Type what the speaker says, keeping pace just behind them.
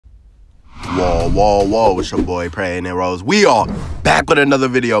Whoa, it's your boy Praying and Rose. We are back with another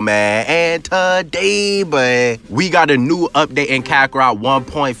video, man. And today, but we got a new update in Kakarot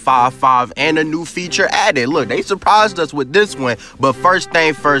 1.55 and a new feature added. Look, they surprised us with this one. But first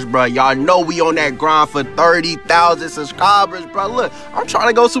thing first, bro, y'all know we on that grind for 30,000 subscribers, bro. Look, I'm trying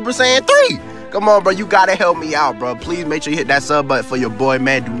to go Super Saiyan 3. Come on, bro, you gotta help me out, bro. Please make sure you hit that sub button for your boy,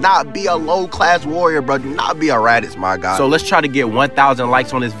 man. Do not be a low-class warrior, bro. Do not be a Raditz, my guy. So let's try to get 1,000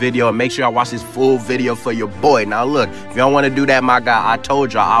 likes on this video and make sure y'all watch this full video for your boy. Now, look, if you don't want to do that, my guy, I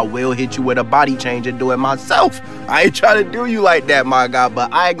told y'all I will hit you with a body change and do it myself. I ain't trying to do you like that, my guy,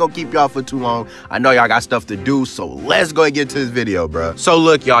 but I ain't gonna keep y'all for too long. I know y'all got stuff to do, so let's go and get to this video, bro. So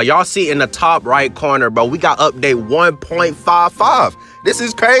look, y'all see in the top right corner, bro, we got update 1.55. This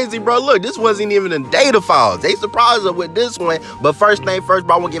is crazy, bro. Look, this wasn't even in data files. They surprised us with this one. But first thing first,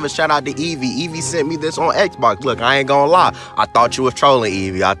 bro, I want to give a shout out to Evie. Evie sent me this on Xbox. Look, I ain't gonna lie. I thought you was trolling,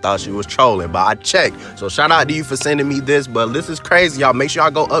 Evie. I thought you was trolling, but I checked. So shout out to you for sending me this. But this is crazy, y'all. Make sure y'all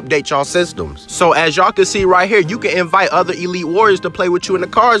go update y'all systems. So as y'all can see right here, you can invite other elite warriors to play with you in the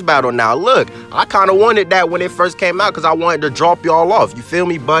cars battle now. Look, I kind of wanted that when it first came out because I wanted to drop y'all off. You feel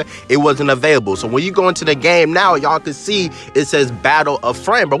me? But it wasn't available. So when you go into the game now, y'all can see it says battle a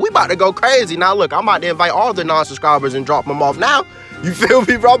friend, but we about to go crazy. Now look, I'm about to invite all the non-subscribers and drop them off now. You feel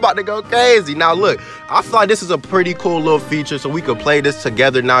me, bro? I'm about to go crazy. Now look, I feel like this is a pretty cool little feature so we could play this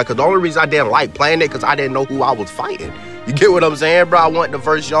together now, because the only reason I didn't like playing it because I didn't know who I was fighting. You get what I'm saying, bro? I wanted to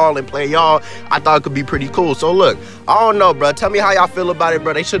verse y'all and play y'all. I thought it could be pretty cool. So look, I don't know, bro. Tell me how y'all feel about it,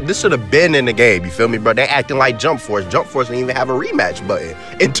 bro. This should have been in the game. You feel me, bro? They acting like Jump Force. Jump Force didn't even have a rematch button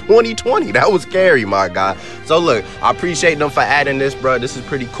in 2020. That was scary, my guy. So look, I appreciate them for adding this, bro. This is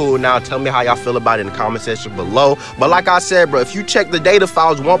pretty cool. Now tell me how y'all feel about it in the comment section below. But like I said, bro, if you check the data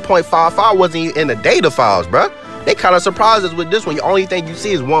files, 1.55 wasn't even in the data files, bro. They kind of surprised us with this one. The only thing you see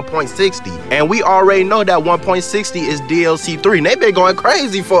is 1.60. And we already know that 1.60 is DLC 3. And they've been going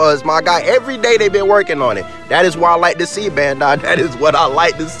crazy for us, my guy. Every day they've been working on it. That is what I like to see, Bandai. That is what I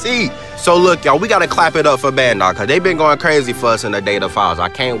like to see. So look, y'all, we got to clap it up for Bandai because they've been going crazy for us in the data files. I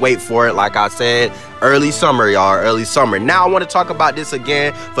can't wait for it. Like I said, early summer, y'all, early summer. Now I want to talk about this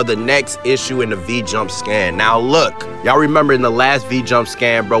again for the next issue in the V-Jump scan. Now look, y'all remember in the last V-Jump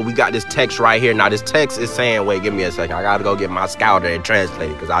scan, bro, we got this text right here. Now this text is saying, wait, give me a second. I got to go get my scouter and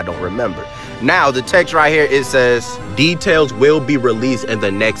translate it because I don't remember. Now the text right here, it says, details will be released in the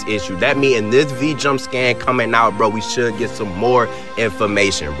next issue. That means in this V-Jump scan coming out, bro, we should get some more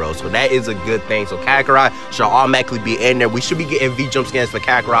information, bro. So that is a good thing. So Kakarot should automatically be in there. We should be getting V-Jump scans for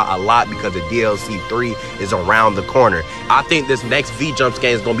Kakarot a lot because the DLC 3 is around the corner. I think this next V-Jump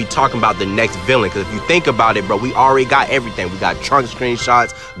scan is going to be talking about the next villain, because if you think about it, bro, we already got everything. We got Trunks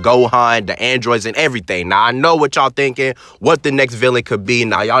screenshots, Gohan, the androids, and everything. Now, I know what y'all thinking, what the next villain could be.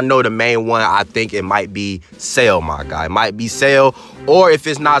 Now, y'all know the main one. I think it might be Cell, my guy. It might be Cell, or if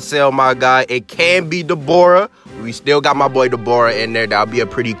it's not Cell, my guy, it can be Deborah. We still got my boy Deborah in there. That'll be a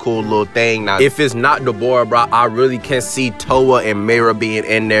pretty cool little thing. Now, if it's not Deborah, bro, I really can see Toa and Mira being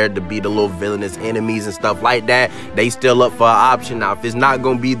in there to be the little villainous enemies and stuff like that. They still up for an option. Now, if it's not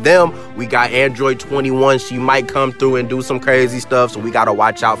gonna be them, we got Android 21. She might come through and do some crazy stuff, so we gotta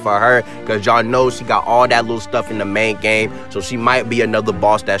watch out for her, because y'all know she got all that little stuff in the main game, so she might be another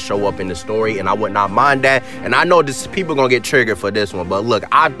boss that show up in the story, and I would not mind that. And I know this people gonna get triggered for this one, but look,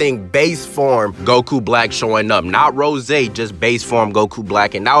 I think base form Goku Black showing up, not Rose, just base form Goku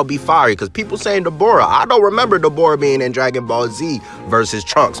Black, and that would be fire, because people saying Deborah. I don't remember Deborah being in Dragon Ball Z versus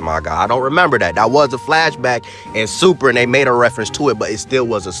Trunks, my guy. I don't remember that. That was a flashback in Super, and they made a reference to it, but it still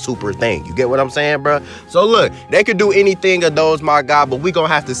was a Super thing. You get what I'm saying, bro? So look, they could do anything of those, my guy, but we gonna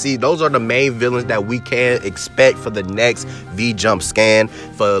have to see. Those are the main villains that we can expect for the next V-Jump scan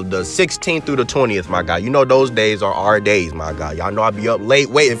for the 16th through the 20th, my guy. You know those days are our days, my guy. Y'all know I be up late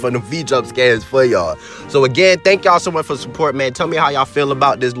waiting for the V-Jump scans for y'all. So again, thank y'all so much for support, man. Tell me how y'all feel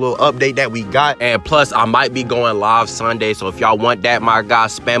about this little update that we got. And plus, I might be going live Sunday, so if y'all want that, my guy,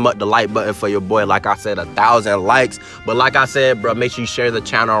 spam up the like button for your boy. Like I said, 1,000 likes. But like I said, bro, make sure you share the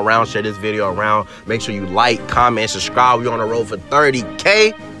channel around, share this video around. Make sure you like, comment, subscribe. We're on the road for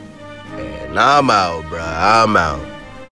 30K. And I'm out, bro. I'm out.